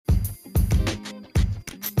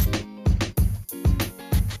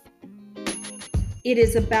it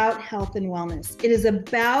is about health and wellness. It is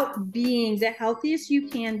about being the healthiest you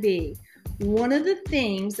can be. One of the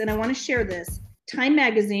things, and I want to share this, Time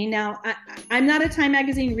Magazine. Now, I'm not a Time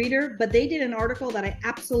Magazine reader, but they did an article that I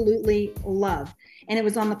absolutely love. And it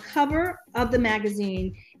was on the cover of the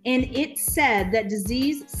magazine, and it said that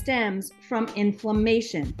disease stems from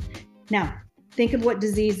inflammation. Now, think of what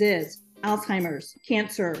disease is: Alzheimer's,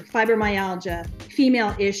 cancer, fibromyalgia,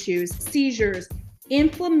 female issues, seizures.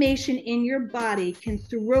 Inflammation in your body can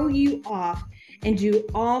throw you off and do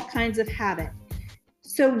all kinds of havoc.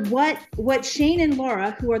 So what Shane and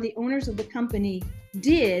Laura, who are the owners of the company,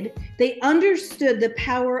 did, they understood the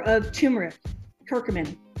power of turmeric,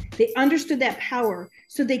 curcumin. They understood that power.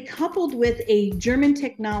 So they coupled with a German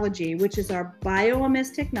technology, which is our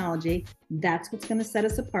BioMS technology. That's what's going to set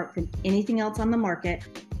us apart from anything else on the market.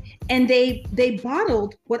 And they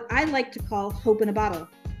bottled what I like to call hope in a bottle.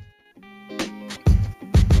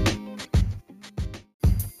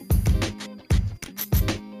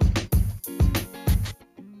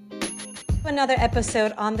 Another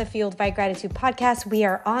episode on the Fueled by Gratitude podcast. We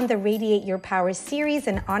are on the Radiate Your Power series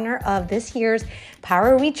in honor of this year's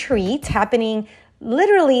Power Retreat happening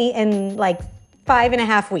literally in like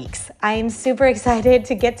 5.5 weeks. I am super excited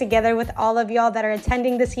to get together with all of y'all that are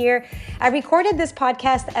attending this year. I recorded this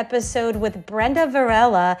podcast episode with Brenda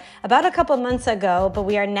Varela about a couple months ago, but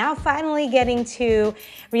we are now finally getting to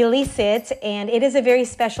release it, and it is a very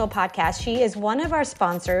special podcast. She is one of our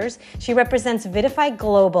sponsors. She represents Vitify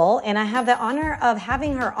Global, and I have the honor of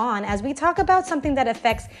having her on as we talk about something that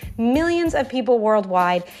affects millions of people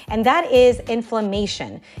worldwide, and that is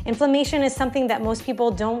inflammation. Inflammation is something that most people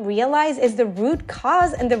don't realize is the root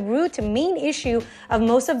cause and the root main issue of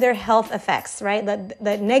most of their health effects, right?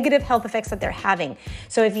 The negative health effects that they're having.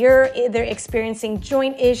 So if they're experiencing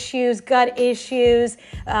joint issues, gut issues,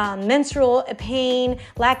 menstrual pain,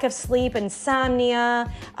 lack of sleep,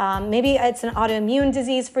 insomnia, maybe it's an autoimmune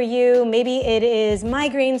disease for you, maybe it is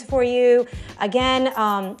migraines for you, again,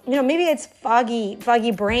 maybe it's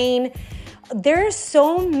foggy brain. There's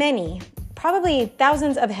so many, probably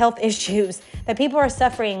thousands of health issues that people are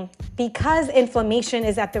suffering because inflammation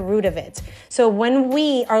is at the root of it. So when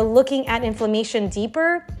we are looking at inflammation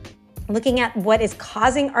deeper, looking at what is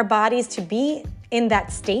causing our bodies to be in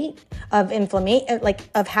that state of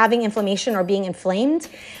of having inflammation or being inflamed,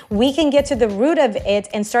 we can get to the root of it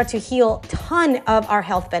and start to heal a ton of our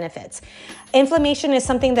health benefits. Inflammation is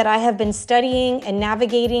something that I have been studying and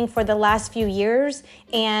navigating for the last few years,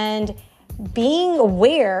 and being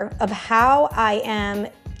aware of how I am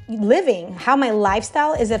living, how my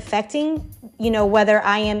lifestyle is affecting, whether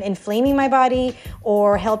I am inflaming my body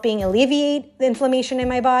or helping alleviate the inflammation in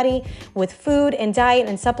my body with food and diet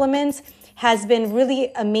and supplements, has been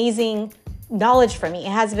really amazing knowledge for me.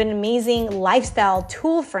 It has been an amazing lifestyle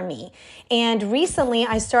tool for me. And recently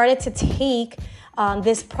I started to take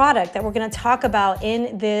this product that we're going to talk about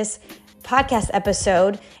in this podcast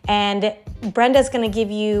episode, and Brenda's going to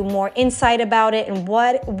give you more insight about it and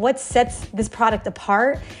what sets this product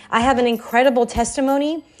apart. I have an incredible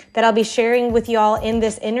testimony that I'll be sharing with y'all in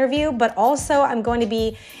this interview, but also I'm going to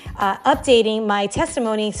be updating my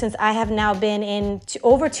testimony since I have now been in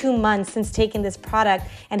over 2 months since taking this product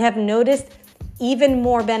and have noticed even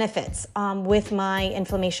more benefits with my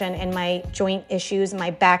inflammation and my joint issues, my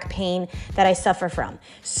back pain that I suffer from.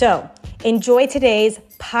 So enjoy today's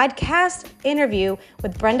podcast interview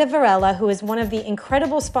with Brenda Varela, who is one of the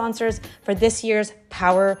incredible sponsors for this year's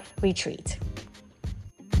Power Retreat.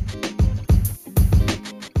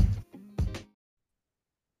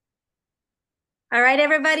 All right,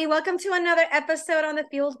 everybody, welcome to another episode on the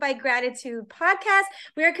Fueled by Gratitude podcast.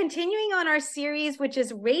 We are continuing on our series, which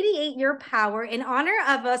is Radiate Your Power, in honor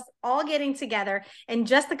of us all getting together in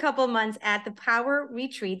just a couple months at the Power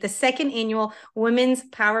Retreat, the second annual Women's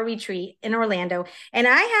Power Retreat in Orlando. And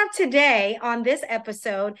I have today on this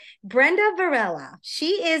episode, Brenda Varela.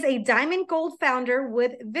 She is a Diamond Gold founder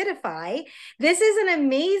with Vitify. This is an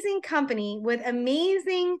amazing company with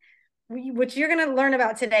amazing, which you're going to learn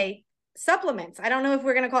about today, supplements. I don't know if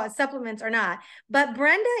we're going to call it supplements or not, but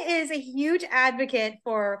Brenda is a huge advocate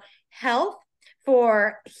for health,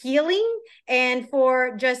 for healing, and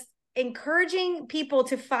for just encouraging people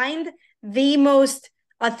to find the most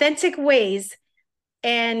authentic ways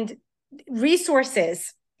and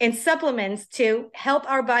resources and supplements to help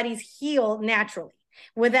our bodies heal naturally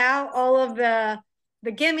without all of the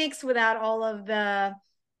gimmicks, without all of the,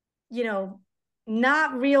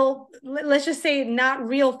 not real, let's just say not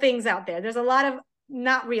real things out there. There's a lot of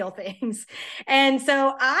not real things. And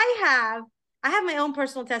so I have my own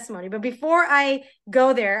personal testimony, but before I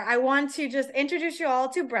go there, I want to just introduce you all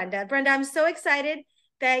to Brenda. Brenda, I'm so excited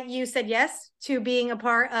that you said yes to being a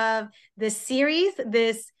part of this series,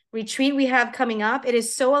 this retreat we have coming up. It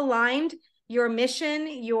is so aligned. Your mission,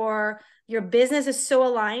 your business is so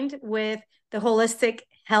aligned with the holistic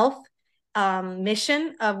health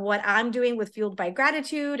mission of what I'm doing with Fueled by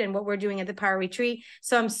Gratitude and what we're doing at the Power Retreat.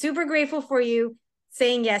 So I'm super grateful for you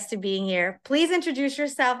saying yes to being here. Please introduce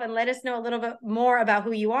yourself and let us know a little bit more about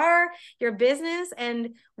who you are, your business,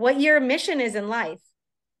 and what your mission is in life.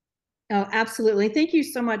 Oh, absolutely. Thank you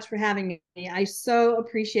so much for having me. I so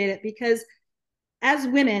appreciate it because as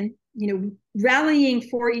women, rallying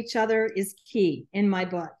for each other is key in my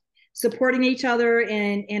book. Supporting each other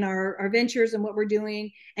in our ventures and what we're doing,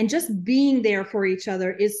 and just being there for each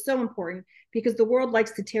other is so important because the world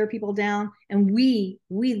likes to tear people down, and we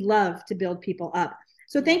love to build people up.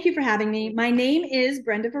 So thank you for having me. My name is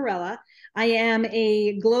Brenda Varela. I am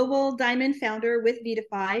a global diamond founder with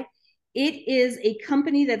Vitify. It is a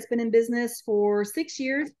company that's been in business for 6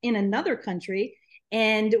 years in another country.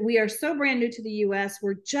 And we are so brand new to the US.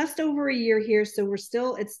 We're just over a year here. So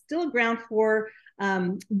it's still a ground floor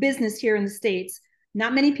business here in the States.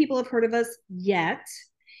 Not many people have heard of us yet.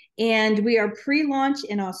 And we are pre-launch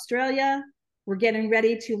in Australia. We're getting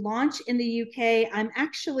ready to launch in the UK. I'm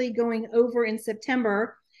actually going over in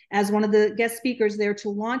September as one of the guest speakers there to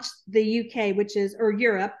launch the UK, or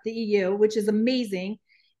Europe, the EU, which is amazing.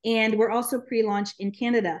 And we're also pre-launch in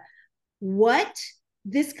Canada. What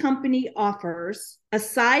this company offers,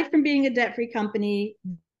 aside from being a debt-free company,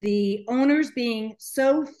 the owners being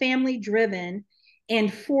so family-driven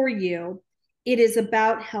and for you, it is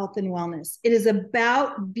about health and wellness. It is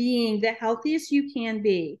about being the healthiest you can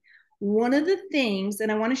be. One of the things,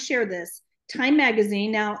 and I want to share this, Time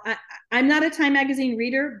Magazine, now I'm not a Time Magazine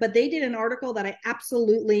reader, but they did an article that I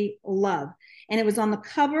absolutely love. And it was on the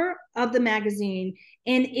cover of the magazine,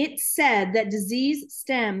 and it said that disease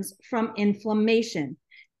stems from inflammation.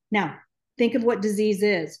 Now, think of what disease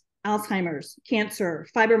is: Alzheimer's, cancer,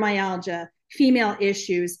 fibromyalgia, female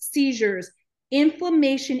issues, seizures.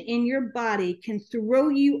 Inflammation in your body can throw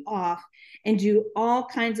you off and do all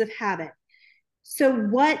kinds of havoc. So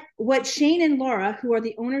what Shane and Laura, who are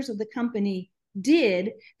the owners of the company,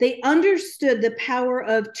 did, they understood the power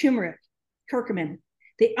of turmeric, curcumin.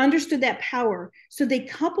 They understood that power. So they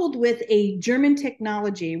coupled with a German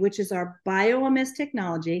technology, which is our BioMS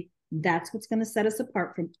technology. That's what's going to set us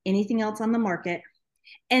apart from anything else on the market.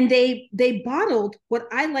 And they bottled what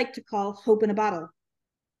I like to call hope in a bottle.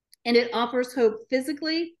 And it offers hope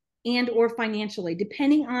physically and or financially,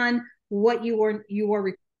 depending on what you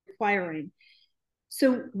are requiring.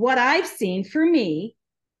 So what I've seen, for me,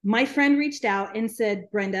 my friend reached out and said,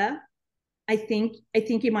 Brenda, I think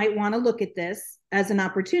you might want to look at this as an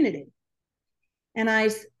opportunity. And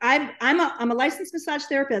I'm a licensed massage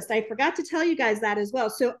therapist. I forgot to tell you guys that as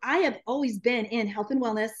well. So I have always been in health and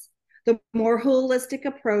wellness, the more holistic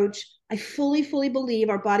approach. I fully believe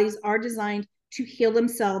our bodies are designed to heal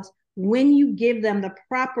themselves when you give them the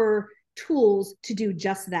proper tools to do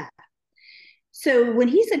just that. So when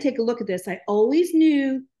he said, take a look at this, I always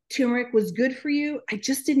knew turmeric was good for you. I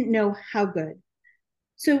just didn't know how good.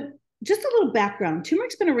 So just a little background.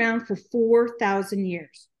 Turmeric's been around for 4,000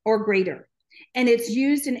 years or greater, and it's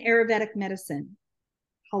used in Ayurvedic medicine.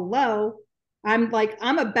 Hello. I'm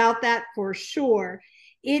about that for sure.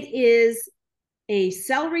 It is a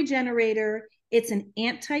cell regenerator. It's an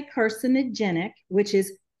anti-carcinogenic, which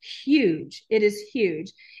is huge. It is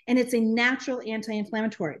huge. And it's a natural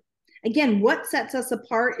anti-inflammatory. Again, what sets us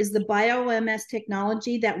apart is the BioMS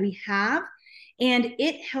technology that we have, and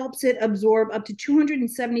it helps it absorb up to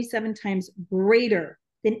 277 times greater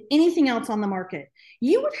than anything else on the market.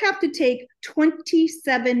 You would have to take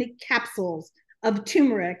 27 capsules of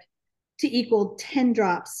turmeric to equal 10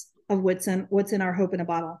 drops of what's in our hope in a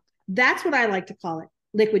bottle. That's what I like to call it.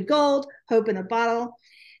 Liquid gold, hope in a bottle.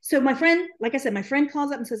 So my friend, like I said, my friend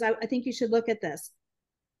calls up and says, I think you should look at this.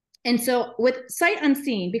 And so with sight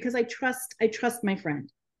unseen, because I trust my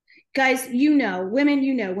friend. Guys,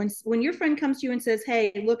 women, when your friend comes to you and says,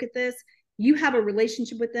 hey, look at this, you have a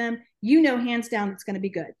relationship with them, hands down it's going to be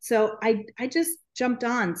good. So I just jumped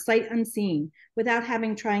on sight unseen without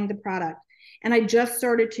having trying the product. And I just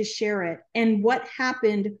started to share it. And what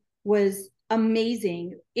happened was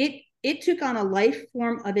amazing. It took on a life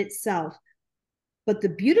form of itself. But the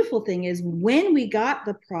beautiful thing is when we got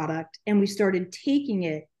the product and we started taking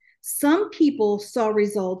it, some people saw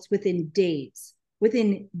results within days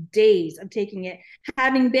of taking it,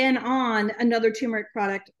 having been on another turmeric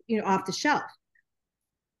product, off the shelf.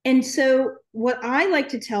 And so what I like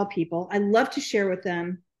to tell people, I love to share with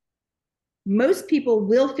them, most people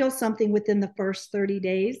will feel something within the first 30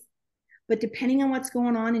 days, but depending on what's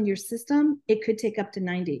going on in your system, it could take up to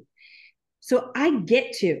 90. So I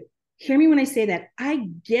get to, hear me when I say that, I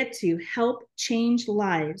get to help change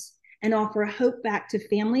lives and offer hope back to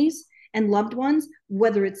families and loved ones,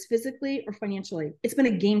 whether it's physically or financially. It's been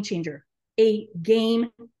a game changer, a game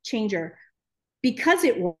changer. Because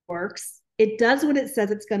it works, it does what it says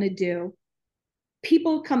it's going to do.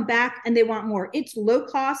 People come back and they want more. It's low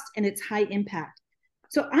cost and it's high impact.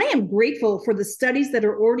 So I am grateful for the studies that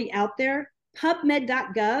are already out there.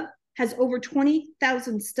 PubMed.gov has over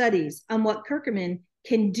 20,000 studies on what curcumin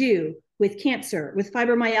can do with cancer, with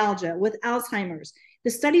fibromyalgia, with Alzheimer's.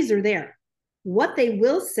 The studies are there. What they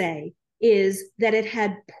will say is that it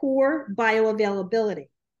had poor bioavailability.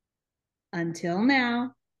 Until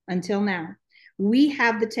now. We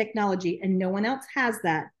have the technology, and no one else has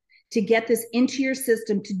that, to get this into your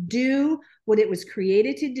system to do what it was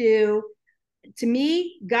created to do. To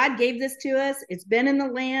me, God gave this to us. It's been in the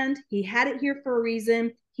land. He had it here for a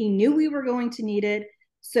reason. He knew we were going to need it.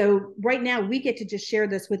 So right now we get to just share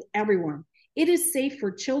this with everyone. It is safe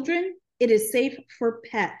for children. It is safe for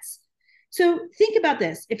pets. So think about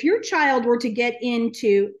this. If your child were to get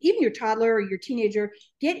into, even your toddler or your teenager,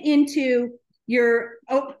 get into your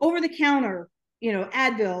over-the-counter,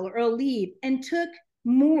 Advil or Aleve, and took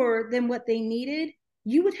more than what they needed,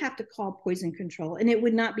 you would have to call poison control, and it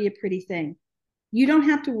would not be a pretty thing. You don't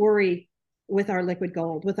have to worry with our liquid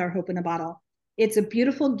gold, with our hope in a bottle. It's a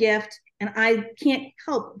beautiful gift, and I can't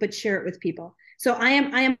help but share it with people. So I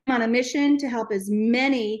am on a mission to help as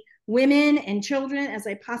many women and children as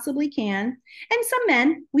I possibly can. And some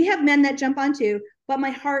men, we have men that jump on too, but my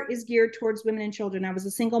heart is geared towards women and children. I was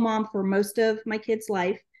a single mom for most of my kids'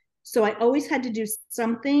 life. So I always had to do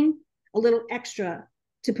something a little extra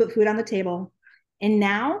to put food on the table. And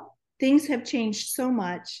now things have changed so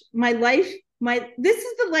much. My life, this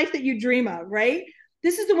is the life that you dream of, right?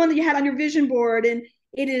 This is the one that you had on your vision board, and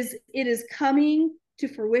it is coming to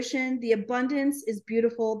fruition. The abundance is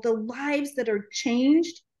beautiful. The lives that are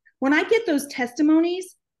changed. When I get those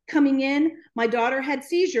testimonies coming in, my daughter had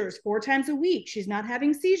seizures 4 times a week. She's not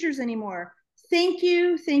having seizures anymore. Thank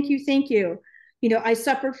you. I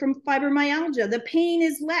suffered from fibromyalgia. The pain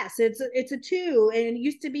is less. It's a 2, and it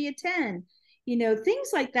used to be a 10. Things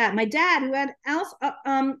like that. My dad, who had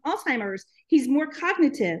Alzheimer's, he's more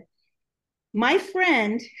cognitive. My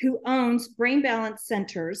friend who owns Brain Balance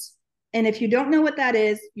Centers, and if you don't know what that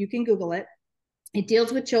is, you can Google it. It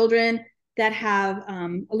deals with children that have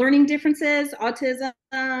learning differences, autism,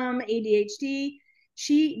 ADHD.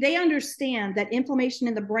 They understand that inflammation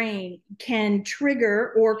in the brain can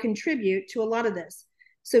trigger or contribute to a lot of this.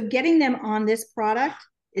 So getting them on this product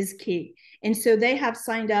is key. And so they have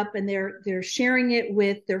signed up, and they're sharing it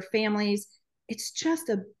with their families. It's just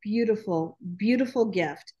a beautiful, beautiful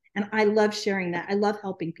gift. And I love sharing that. I love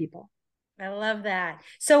helping people. I love that.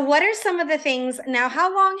 So what are some of the things now?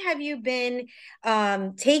 How long have you been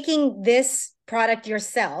taking this product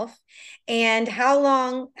yourself? And how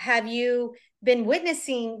long have you been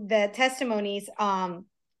witnessing the testimonies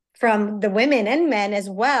from the women and men as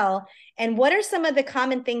well? And what are some of the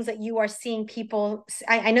common things that you are seeing people?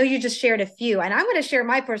 I know you just shared a few, and I'm going to share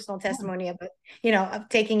my personal testimony of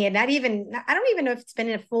taking it. I don't even know if it's been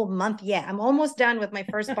in a full month yet. I'm almost done with my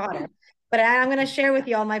first bottle. But I'm going to share with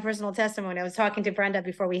you all my personal testimony. I was talking to Brenda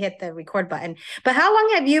before we hit the record button. But how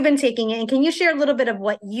long have you been taking it? And can you share a little bit of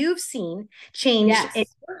what you've seen change in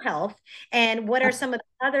your health? And what are some of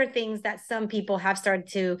the other things that some people have started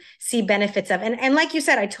to see benefits of? And like you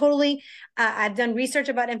said, I've done research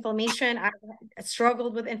about inflammation. I've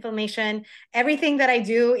struggled with inflammation. Everything that I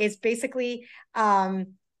do is basically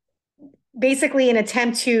an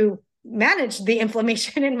attempt to manage the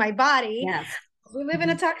inflation in my body. Yes. We live in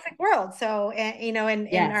a toxic world. So, and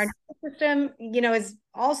our system, is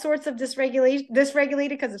all sorts of dysregulated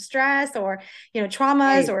because of stress or,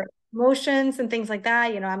 traumas or emotions and things like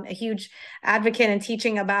that. I'm a huge advocate in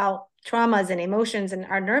teaching about traumas and emotions and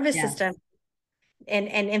our nervous system and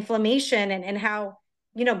inflammation and how,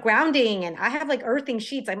 grounding. And I have like earthing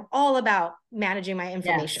sheets. I'm all about managing my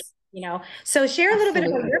inflammation, So share a little bit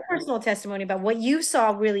about your personal testimony about what you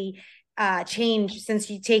saw really change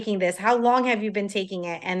since you taking this. How long have you been taking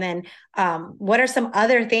it? And then what are some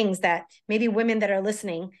other things that maybe women that are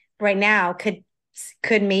listening right now could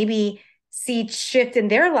maybe see shift in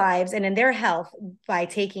their lives and in their health by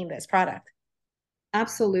taking this product?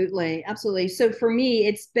 Absolutely. So for me,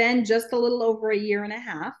 it's been just a little over a year and a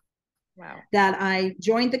half that I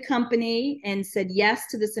joined the company and said yes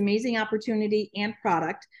to this amazing opportunity and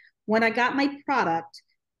product. When I got my product,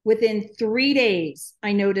 within 3 days,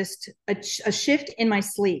 I noticed a shift in my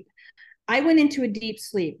sleep. I went into a deep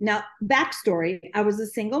sleep. Now, backstory, I was a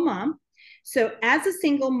single mom. So as a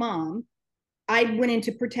single mom, I went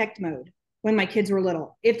into protect mode when my kids were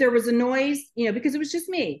little. If there was a noise, because it was just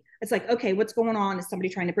me, it's like, okay, what's going on? Is somebody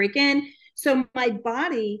trying to break in? So my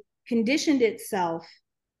body conditioned itself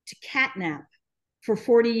to catnap for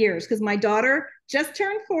 40 years because my daughter just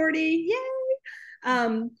turned 40.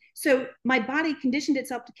 Yay. So my body conditioned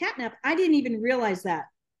itself to catnap. I didn't even realize that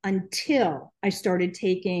until I started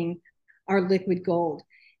taking our liquid gold.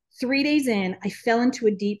 3 days in, I fell into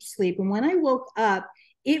a deep sleep. And when I woke up,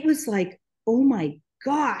 it was like, oh my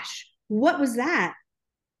gosh, what was that?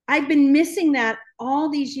 I've been missing that all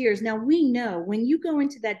these years. Now we know when you go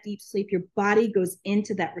into that deep sleep, your body goes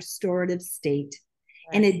into that restorative state.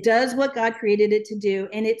 Right. And it does what God created it to do,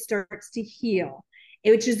 and it starts to heal,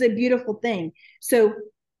 which is a beautiful thing. So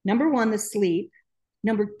number one, the sleep.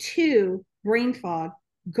 Number two, brain fog,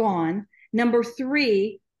 gone. Number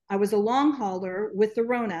three, I was a long hauler with the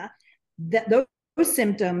Rona. Those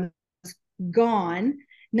symptoms gone.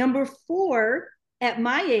 Number four, at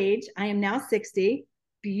my age, I am now 60.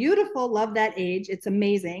 Beautiful, love that age. It's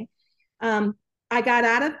amazing. I got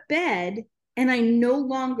out of bed and I no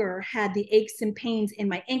longer had the aches and pains in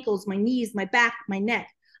my ankles, my knees, my back, my neck.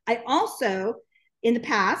 I also, in the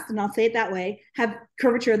past, and I'll say it that way, have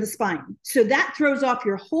curvature of the spine. So that throws off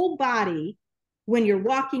your whole body when you're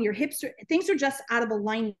walking, your hips, things are just out of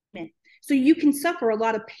alignment. So you can suffer a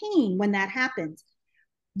lot of pain when that happens.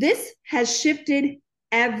 This has shifted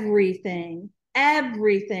everything.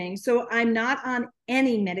 So I'm not on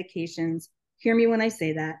any medications. Hear me when I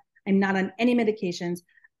say that. I'm not on any medications.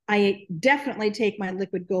 I definitely take my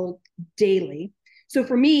liquid gold daily. So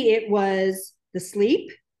for me, it was the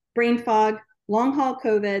sleep, brain fog, long haul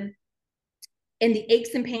COVID, and the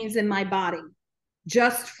aches and pains in my body,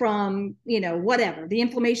 just from, whatever, the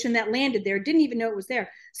inflammation that landed there, didn't even know it was there.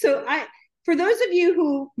 So for those of you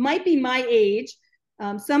who might be my age,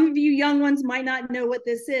 some of you young ones might not know what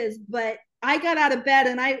this is, but I got out of bed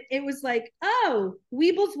and it was like, oh,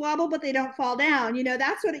 weebles wobble, but they don't fall down.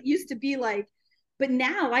 That's what it used to be like. But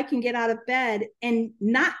now I can get out of bed and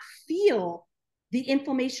not feel the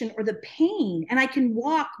inflammation or the pain. And I can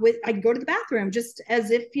I can go to the bathroom just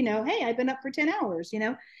as if, hey, I've been up for 10 hours,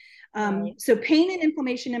 Right. So pain and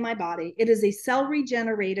inflammation in my body. It is a cell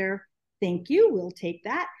regenerator. Thank you. We'll take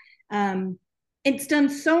that. It's done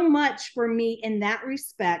so much for me in that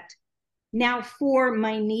respect. Now for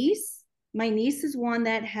my niece is one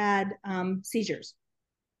that had seizures.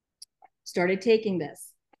 Started taking this.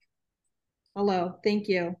 Hello, thank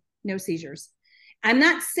you. No seizures. I'm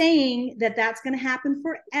not saying that that's going to happen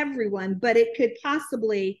for everyone, but it could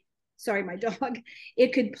possibly, sorry, my dog,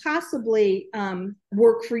 it could possibly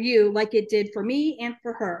work for you like it did for me and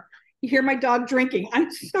for her. You hear my dog drinking.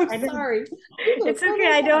 I'm so sorry. It's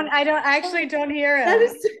okay. I actually don't hear him.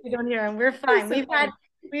 We don't hear him. We're fine.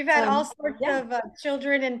 We've had all sorts of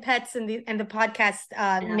children and pets in the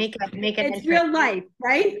podcast make it. It's real life,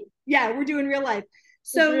 right? Yeah, we're doing real life.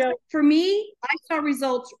 So for me, I saw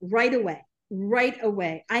results right away.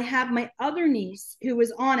 I have my other niece who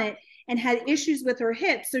was on it and had issues with her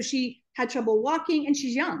hips. So she had trouble walking, and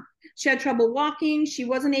she's young. She had trouble walking. She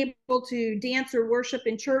wasn't able to dance or worship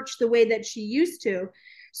in church the way that she used to.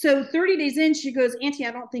 So 30 days in, she goes, Auntie,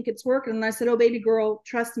 I don't think it's working. And I said, oh, baby girl,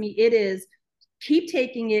 trust me, it is. Keep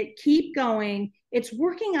taking it, keep going. It's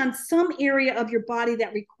working on some area of your body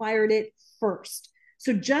that required it first.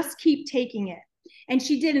 So just keep taking it. And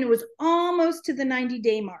she did, and it was almost to the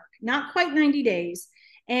 90-day mark, not quite 90 days.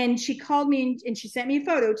 And she called me and she sent me a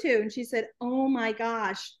photo too. And she said, oh my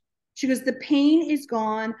gosh. She goes, the pain is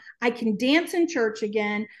gone. I can dance in church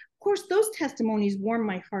again. Of course, those testimonies warm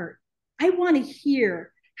my heart. I want to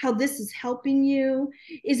hear how this is helping you.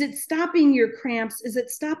 Is it stopping your cramps? Is it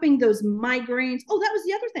stopping those migraines? Oh, that was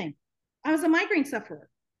the other thing. I was a migraine sufferer.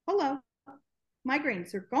 Hello.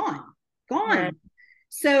 Migraines are gone. Yeah.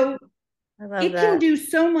 So it can do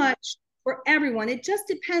so much for everyone. It just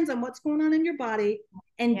depends on what's going on in your body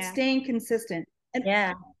and staying consistent.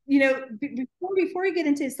 And before we get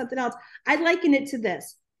into something else, I liken it to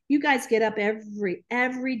this. You guys get up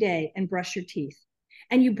every day and brush your teeth.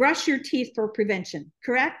 And you brush your teeth for prevention,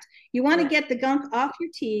 correct? You want to get the gunk off your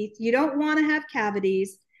teeth. You don't want to have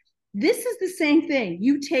cavities. This is the same thing.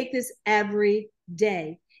 You take this every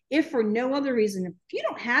day. If for no other reason, if you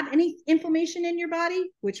don't have any inflammation in your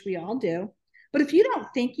body, which we all do, but if you don't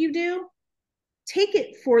think you do, take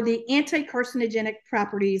it for the anti-carcinogenic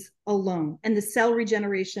properties alone and the cell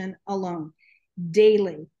regeneration alone,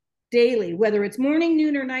 daily, whether it's morning,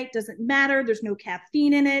 noon, or night, doesn't matter. There's no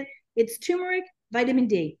caffeine in it. It's turmeric, vitamin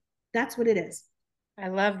D. That's what it is. I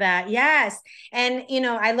love that. Yes. And,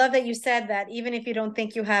 I love that you said that even if you don't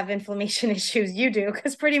think you have inflammation issues, you do,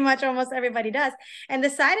 because pretty much almost everybody does. And the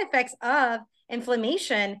side effects of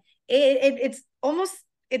inflammation, it's almost,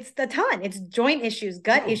 it's a ton. It's joint issues,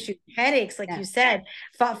 gut Oh, issues, headaches, like you yes. said,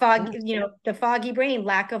 fog, Yes. the foggy brain,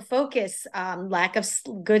 lack of focus, lack of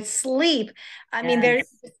good sleep. I mean, there Yes.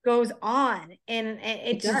 it goes on, and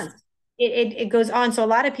it It just, does. it goes on. So a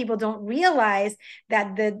lot of people don't realize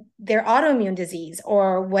that their autoimmune disease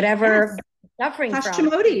or whatever Yes. they're suffering from.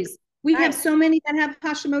 Hashimoto's. We have Right. so many that have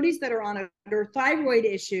Hashimoto's that are on it, or thyroid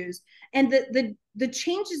issues, and the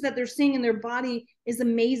changes that they're seeing in their body is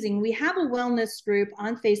amazing. We have a wellness group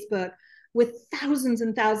on Facebook with thousands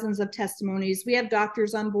and thousands of testimonies. We have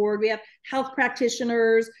doctors on board. We have health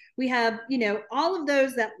practitioners. We have, all of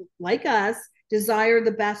those that, like us, desire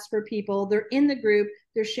the best for people. They're in the group.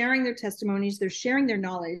 They're sharing their testimonies. They're sharing their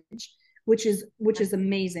knowledge, which is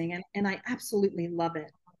amazing, and I absolutely love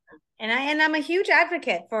it. And I'm a huge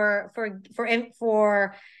advocate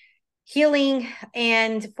for healing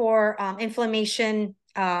and for inflammation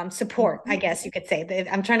support, I Mm-hmm. guess you could say.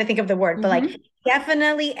 I'm trying to think of the word, but like Mm-hmm.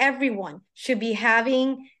 definitely everyone should be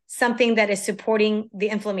having something that is supporting the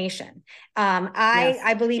inflammation. Yes.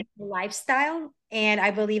 I believe in lifestyle, and I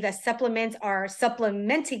believe that supplements are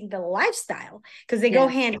supplementing the lifestyle because they go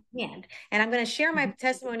Yes. hand in hand. And I'm going to share my Mm-hmm.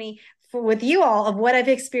 testimony with you all of what I've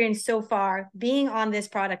experienced so far being on this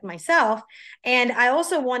product myself. And I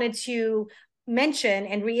also wanted to mention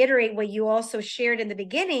and reiterate what you also shared in the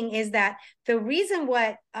beginning is that the reason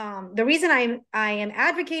I am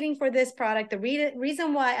advocating for this product, the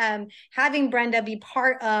reason why I'm having Brenda be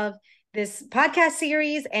part of this podcast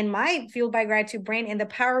series and my Fueled by Gratitude brand and the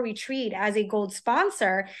Power Retreat as a gold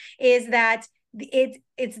sponsor is that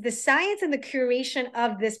it's the science and the curation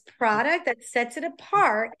of this product that sets it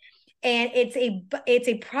apart, and it's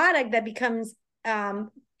a product that becomes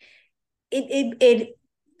it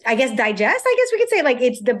I guess digest, I guess we could say, like,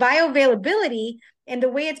 it's the bioavailability and the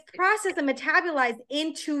way it's processed and metabolized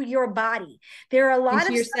into your body. There are a lot Into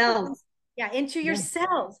of your supplements, cells. yeah, into your Yeah.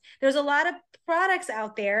 cells. There's a lot of products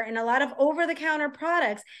out there and a lot of over-the-counter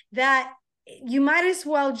products that you might as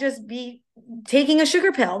well just be taking a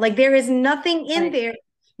sugar pill. Like, there is nothing in Right. there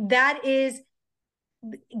that is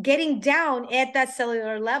getting down at that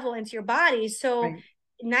cellular level into your body. So Right.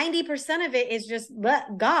 90% of it is just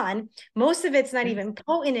gone. Most of it's not Yes. even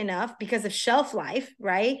potent enough because of shelf life,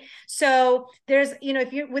 right? So there's,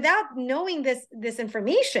 if you're without knowing this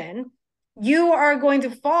information, you are going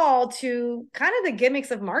to fall to kind of the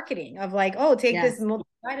gimmicks of marketing of like, oh, take this Yes.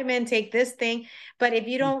 multivitamin, take this thing. But if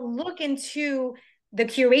you don't look into the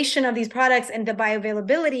curation of these products and the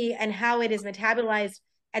bioavailability and how it is metabolized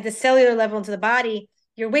at the cellular level into the body,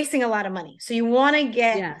 you're wasting a lot of money. So you want to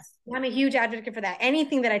get, Yes. I'm a huge advocate for that.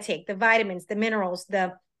 Anything that I take, the vitamins, the minerals,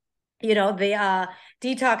 the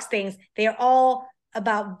detox things, they are all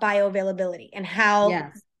about bioavailability and how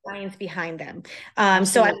Yes. science behind them. So I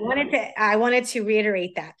Absolutely. wanted to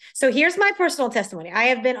reiterate that. So here's my personal testimony. I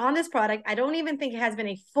have been on this product. I don't even think it has been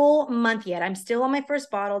a full month yet. I'm still on my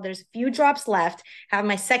first bottle. There's a few drops left. I have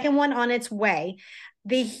my second one on its way.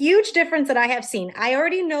 The huge difference that I have seen, I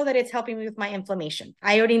already know that it's helping me with my inflammation.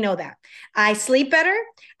 I already know that. I sleep better.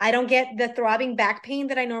 I don't get the throbbing back pain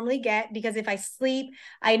that I normally get, because if I sleep,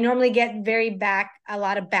 I normally get a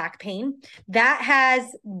lot of back pain. That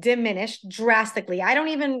has diminished drastically. I don't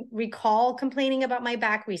even recall complaining about my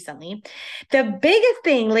back recently. The biggest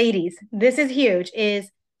thing, ladies, this is huge, is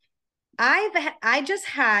I just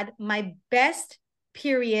had my best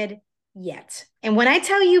period yet. And when I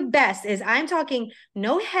tell you best, is I'm talking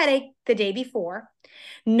no headache the day before,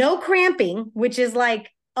 no cramping, which is like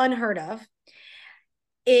unheard of.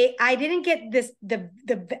 I didn't get the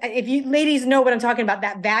if you ladies know what I'm talking about,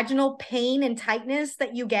 that vaginal pain and tightness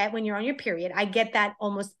that you get when you're on your period. I get that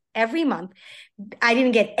almost every month. I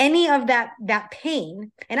didn't get any of that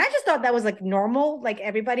pain, and I just thought that was like normal. Like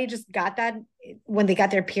everybody just got that when they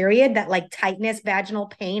got their period, that like tightness, vaginal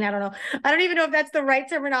pain. I don't know. I don't even know if that's the right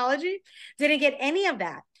terminology. Didn't get any of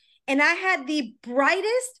that, and I had the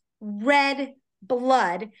brightest red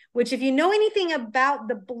blood, which, if you know anything about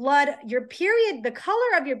the blood, your period, the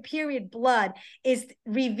color of your period blood is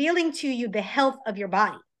revealing to you the health of your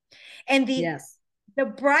body. And Yes. the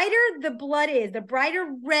brighter the blood is, the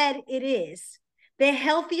brighter red it is, the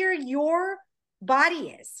healthier your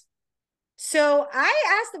body is. So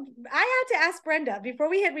I had to ask Brenda before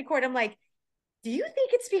we hit record. I'm like, do you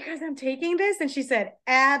think it's because I'm taking this? And she said,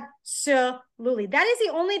 absolutely. That is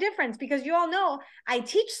the only difference, because you all know I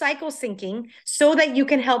teach cycle syncing so that you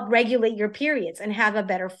can help regulate your periods and have a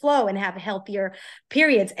better flow and have healthier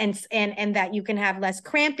periods, and that you can have less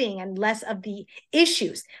cramping and less of the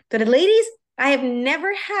issues. So the ladies, I have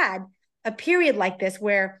never had a period like this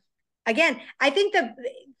where, again, I think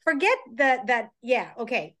forget yeah,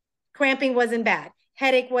 okay, cramping wasn't bad.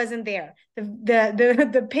 Headache wasn't there.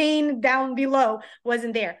 The pain down below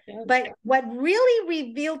wasn't there. But what really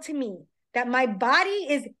revealed to me that my body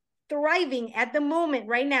is thriving at the moment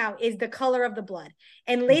right now is the color of the blood.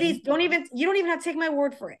 And ladies, you don't even have to take my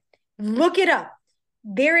word for it. Look it up.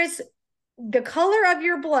 There is the color of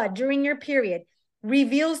your blood during your period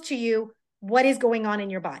reveals to you what is going on in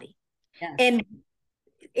your body. Yes. And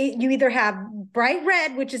you either have bright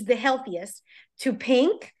red, which is the healthiest, to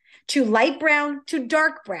pink, to light brown, to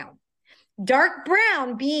dark brown. Dark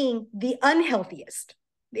brown being the unhealthiest.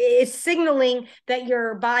 It's signaling that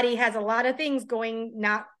your body has a lot of things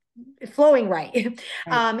not flowing right.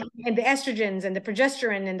 And the estrogens and the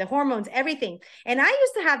progesterone and the hormones, everything. And I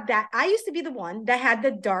used to have that. I used to be the one that had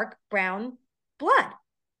the dark brown blood.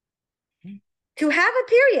 To have a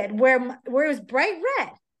period where it was bright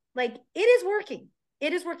red, like, it is working.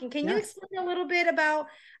 It is working. Can you explain a little bit about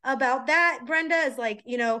that, Brenda? Is like,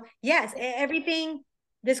 yes, everything,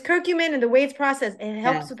 this curcumin and the way it's processed, it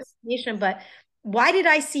helps with inflammation. But why did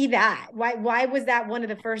I see that? Why was that one of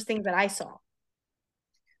the first things that I saw?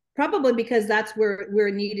 Probably because that's where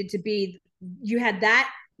it needed to be. You had that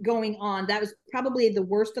going on. That was probably the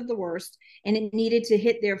worst of the worst, and it needed to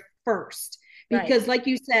hit there first. Because like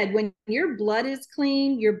you said, when your blood is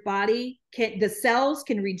clean, your body the cells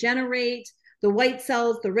can regenerate. The white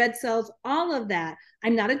cells, the red cells, all of that.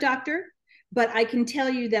 I'm not a doctor, but I can tell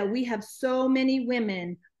you that we have so many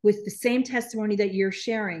women with the same testimony that you're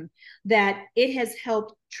sharing, that it has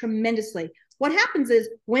helped tremendously. What happens is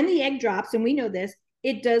when the egg drops, and we know this,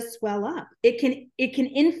 it does swell up. It can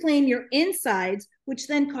inflame your insides, which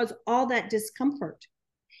then cause all that discomfort.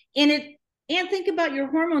 And think about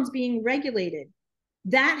your hormones being regulated.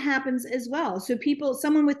 That happens as well. So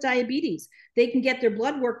someone with diabetes, they can get their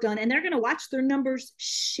blood work done and they're going to watch their numbers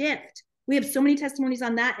shift. We have so many testimonies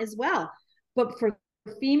on that as well. But for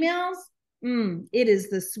females, it is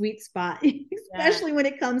the sweet spot, especially when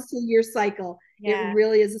it comes to your cycle. It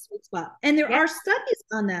really is a sweet spot. And there are studies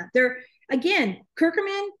on that. Again,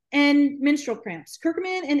 curcumin and menstrual cramps,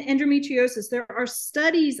 curcumin and endometriosis. There are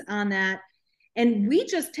studies on that. And we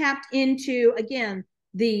just tapped into, again,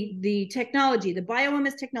 the technology, the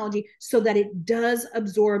bioMS technology, so that it does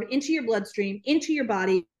absorb into your bloodstream, into your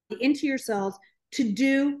body, into your cells, to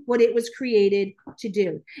do what it was created to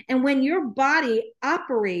do. And when your body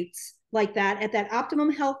operates like that, at that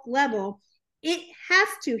optimum health level, it has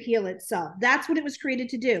to heal itself. That's what it was created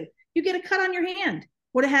to do. You get a cut on your hand.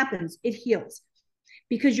 What happens? It heals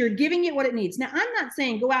because you're giving it what it needs. Now, I'm not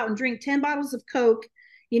saying go out and drink 10 bottles of Coke,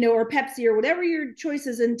 or Pepsi or whatever your choice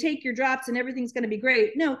is, and take your drops and everything's going to be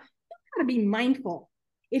great. No, you got to be mindful.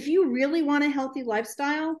 If you really want a healthy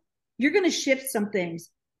lifestyle, you're going to shift some things.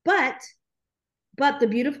 But the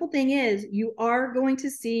beautiful thing is you are going to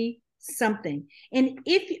see something. And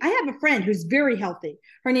if I have a friend who's very healthy,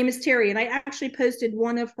 her name is Terry, and I actually posted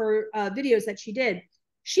one of her videos that she did.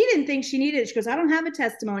 She didn't think she needed it. She goes, I don't have a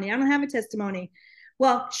testimony.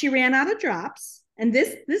 Well, she ran out of drops. And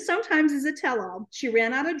this sometimes is a tell-all. She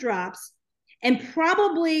ran out of drops, and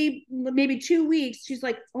probably maybe 2 weeks, she's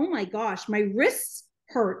like, oh my gosh, my wrists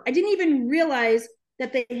hurt. I didn't even realize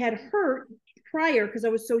that they had hurt prior because I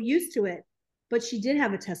was so used to it. But she did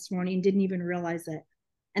have a testimony and didn't even realize it.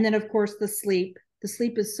 And then, of course, the sleep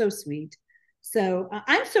is so sweet. So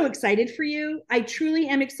I'm so excited for you. I truly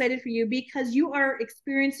am excited for you because you are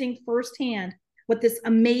experiencing firsthand what this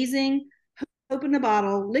amazing Hope in a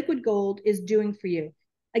Bottle liquid gold is doing for you.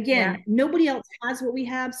 Again, nobody else has what we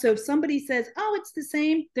have. So if somebody says, oh, it's the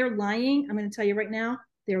same, they're lying. I'm going to tell you right now,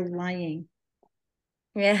 they're lying.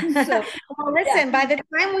 Yeah. So, well, listen, by the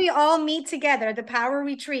time we all meet together, the Power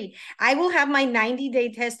Retreat, I will have my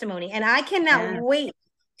 90-day testimony, and I cannot wait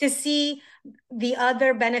to see the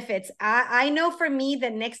other benefits. I know for me, the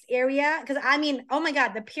next area, because I mean, oh my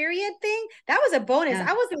God, the period thing, that was a bonus.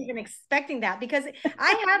 I wasn't even expecting that because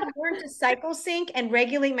I have learned to cycle sync and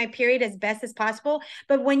regulate my period as best as possible.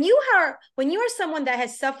 But when you are someone that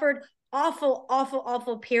has suffered awful, awful,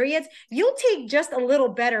 awful periods, you'll take just a little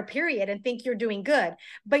better period and think you're doing good.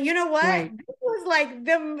 But you know what? Right. This was like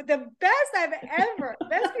the best I've ever,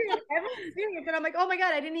 best period I've ever experienced. And I'm like, oh my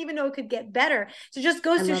God, I didn't even know it could get better. So it just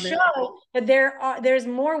goes I to love show it. that there's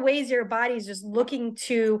more ways your body's just looking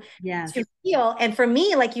Yes. to heal. And for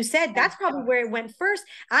me, like you said, that's probably where it went first.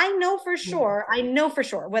 I know for sure,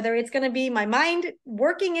 whether it's going to be my mind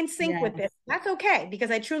working in sync with Yes. this, that's okay,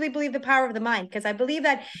 because I truly believe the power of the mind. Because I believe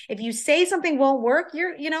that if you say something won't work,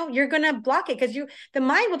 you're going to block it, because the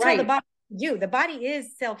mind will tell the body the body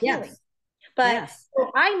is self-healing. Yes. But Yes.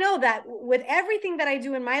 so I know that with everything that I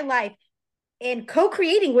do in my life, and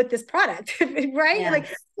co-creating with this product, right? Yes. Like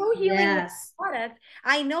co-healing with Yes. this product,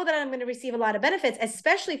 I know that I'm going to receive a lot of benefits,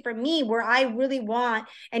 especially for me, where I really want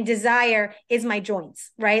and desire is my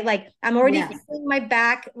joints, right? Like I'm already feeling my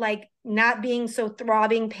back, like not being so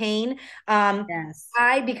throbbing pain. Yes.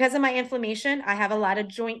 Because of my inflammation, I have a lot of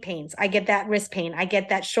joint pains. I get that wrist pain. I get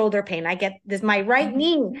that shoulder pain. I get this, my right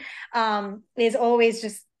knee is always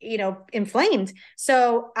just, inflamed.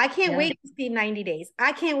 So I can't wait to see 90 days.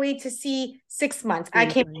 I can't wait to see 6 months. I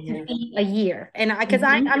can't wait to see a year. And because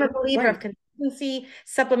I'm a believer of consistency,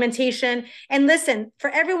 supplementation. And listen, for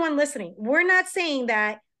everyone listening, we're not saying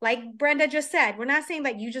that, like Brenda just said, we're not saying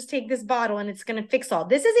that you just take this bottle and it's going to fix all.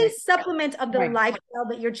 This is a supplement of the lifestyle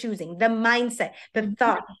that you're choosing, the mindset, the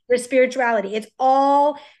thought, your spirituality. It's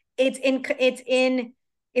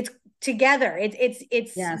together.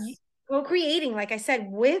 It's co-creating, like I said,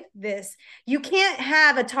 with this. You can't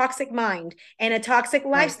have a toxic mind and a toxic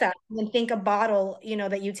lifestyle and think a bottle,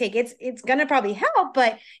 that you take. It's gonna probably help,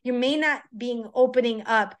 but you may not be opening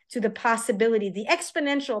up to the possibility, the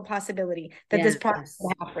exponential possibility that this product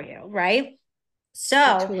will have for you, right? So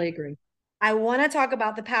I totally agree. I want to talk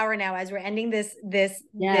about the power now as we're ending this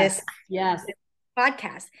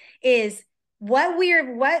podcast, is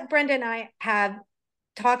what Brenda and I have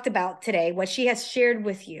talked about today, what she has shared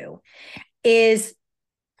with you, is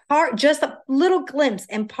just a little glimpse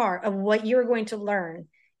and part of what you're going to learn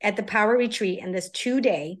at the Power Retreat and this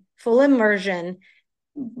 2-day full immersion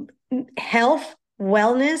health,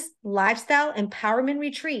 wellness, lifestyle empowerment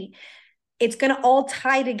retreat. It's going to all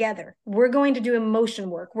tie together. We're going to do emotion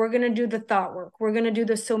work. We're going to do the thought work. We're going to do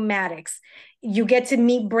the somatics. You get to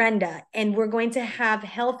meet Brenda, and we're going to have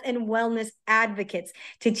health and wellness advocates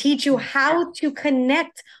to teach you how to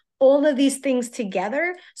connect all of these things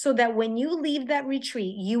together, so that when you leave that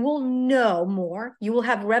retreat, you will know more. You will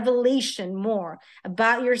have revelation more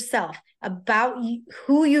about yourself, about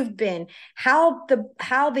who you've been, how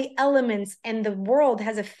the elements and the world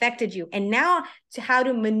has affected you, and now to how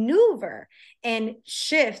to maneuver and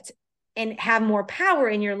shift and have more power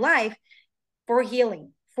in your life for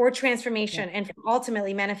healing, for transformation, and for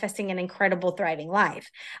ultimately manifesting an incredible, thriving life.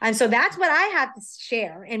 And so that's what I have to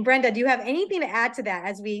share. And Brenda, do you have anything to add to that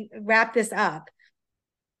as we wrap this up?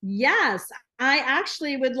 Yes, I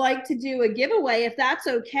actually would like to do a giveaway if that's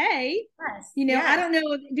okay. Yes, I don't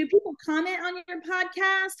know, do people comment on your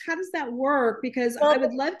podcast? How does that work? Because I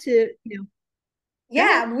would love to,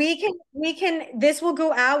 Yeah, we can, this will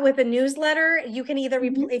go out with a newsletter. You can either,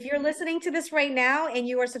 if you're listening to this right now and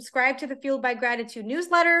you are subscribed to the Fueled by Gratitude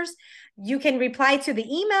newsletters, you can reply to the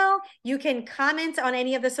email. You can comment on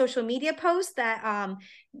any of the social media posts that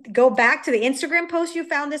go back to the Instagram post you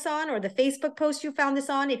found this on, or the Facebook post you found this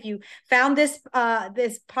on. If you found this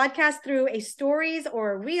podcast through a stories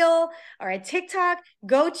or a reel or a TikTok,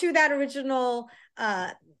 go to that original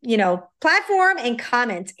platform and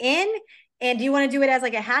comment in. And do you want to do it as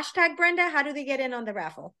like a hashtag, Brenda? How do they get in on the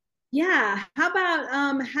raffle? Yeah. How about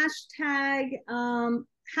hashtag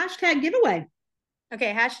giveaway?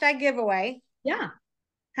 Okay, hashtag giveaway. Yeah.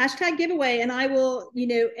 Hashtag giveaway. And I will,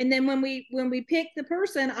 and then when we pick the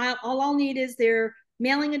person, all I'll need is their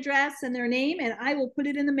mailing address and their name, and I will put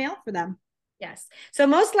it in the mail for them. Yes. So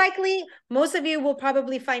most likely, most of you will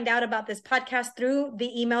probably find out about this podcast through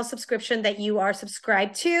the email subscription that you are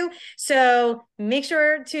subscribed to. So make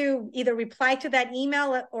sure to either reply to that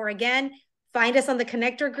email, or again, find us on the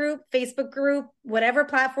connector group, Facebook group, whatever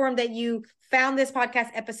platform that you found this podcast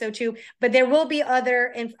episode to. But there will be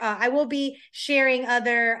I will be sharing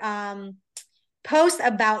other post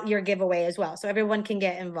about your giveaway as well, so everyone can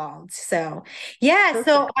get involved. So perfect.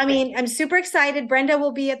 So I mean, I'm super excited. Brenda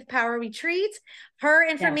will be at the Power Retreat. Her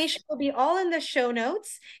information will be all in the show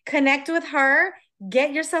notes. Connect with her,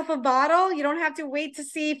 get yourself a bottle. You don't have to wait to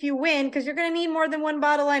see if you win, because you're going to need more than one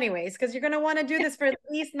bottle anyways, because you're going to want to do this for at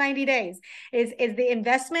least 90 days is the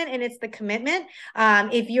investment, and it's the commitment.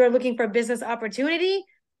 If you're looking for a business opportunity,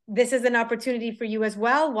 this is an opportunity for you as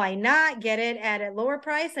well. Why not get it at a lower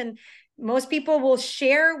price? And most people will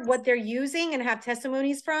share what they're using and have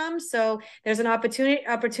testimonies from. So there's an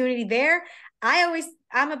opportunity there.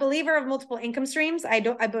 I'm a believer of multiple income streams. I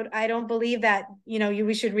don't believe that,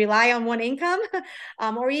 we should rely on one income,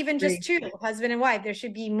 or even just two, husband and wife. There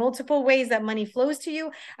should be multiple ways that money flows to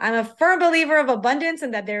you. I'm a firm believer of abundance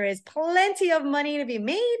and that there is plenty of money to be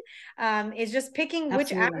made. It's just picking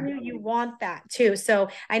which avenue you want that too. So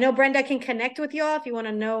I know Brenda can connect with y'all if you want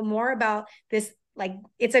to know more about this. Like,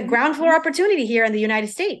 it's a ground floor opportunity here in the United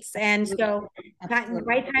States. And so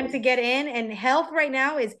right time to get in. And health right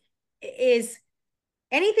now is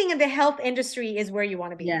anything in the health industry is where you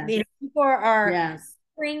want to be. Yes. People are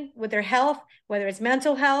suffering with their health, whether it's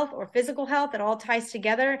mental health or physical health, it all ties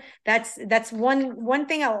together. That's one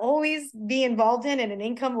thing I'll always be involved in, and an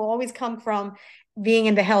income will always come from being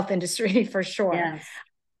in the health industry for sure. Yes.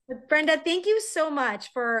 But Brenda, thank you so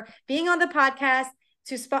much for being on the podcast.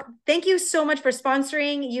 Thank you so much for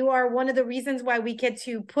sponsoring. You are one of the reasons why we get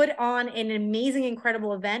to put on an amazing,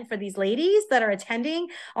 incredible event for these ladies that are attending.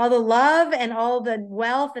 All the love and all the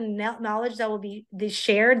wealth and knowledge that will be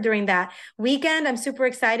shared during that weekend. I'm super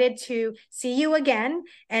excited to see you again,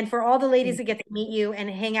 and for all the ladies to get to meet you and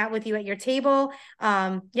hang out with you at your table.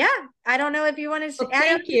 I don't know if you want to add.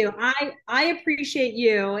 Thank you. I appreciate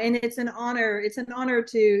you, and it's an honor. It's an honor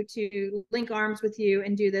to link arms with you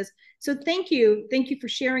and do this. So thank you for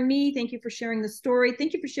sharing me. Thank you for sharing the story.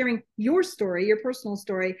 Thank you for sharing your story, your personal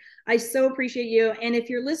story. I so appreciate you. And if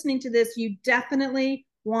you're listening to this, you definitely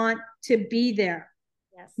want to be there.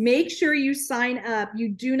 Yes. Make sure you sign up. You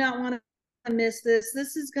do not want to miss this.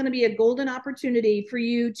 This is going to be a golden opportunity for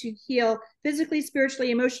you to heal physically, spiritually,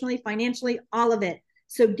 emotionally, financially, all of it.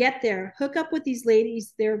 So get there, hook up with these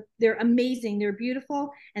ladies. They're amazing. They're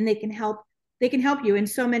beautiful, and they can help you in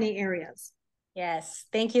so many areas. Yes.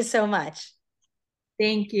 Thank you so much.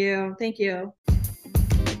 Thank you. Thank you.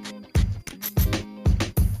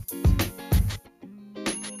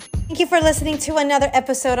 Thank you for listening to another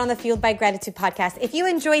episode on the Fueled by Gratitude podcast. If you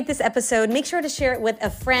enjoyed this episode, make sure to share it with a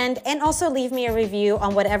friend, and also leave me a review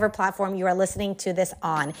on whatever platform you are listening to this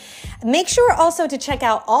on. Make sure also to check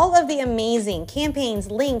out all of the amazing campaigns,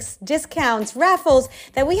 links, discounts, raffles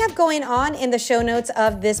that we have going on in the show notes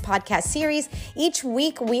of this podcast series. Each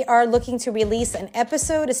week, we are looking to release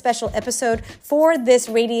a special episode for this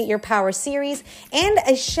Radiate Your Power series. And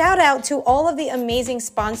a shout out to all of the amazing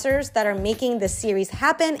sponsors that are making this series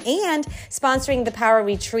happen and sponsoring the Power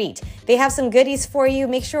Retreat. They have some goodies for you.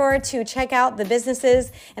 Make sure to check out the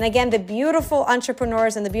businesses and, again, the beautiful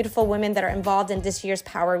entrepreneurs and the beautiful women that are involved in this year's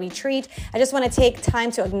Power Retreat. I just want to take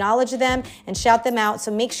time to acknowledge them and shout them out.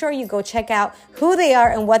 So make sure you go check out who they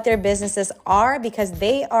are and what their businesses are, because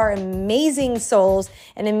they are amazing souls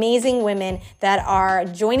and amazing women that are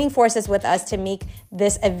joining forces with us to make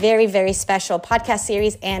this a very, very special podcast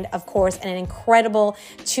series, and of course, an incredible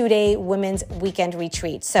 2-day women's weekend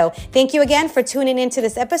retreat. So thank you again for tuning into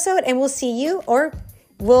this episode, and we'll see you, or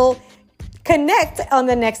we'll connect on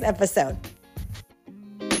the next episode.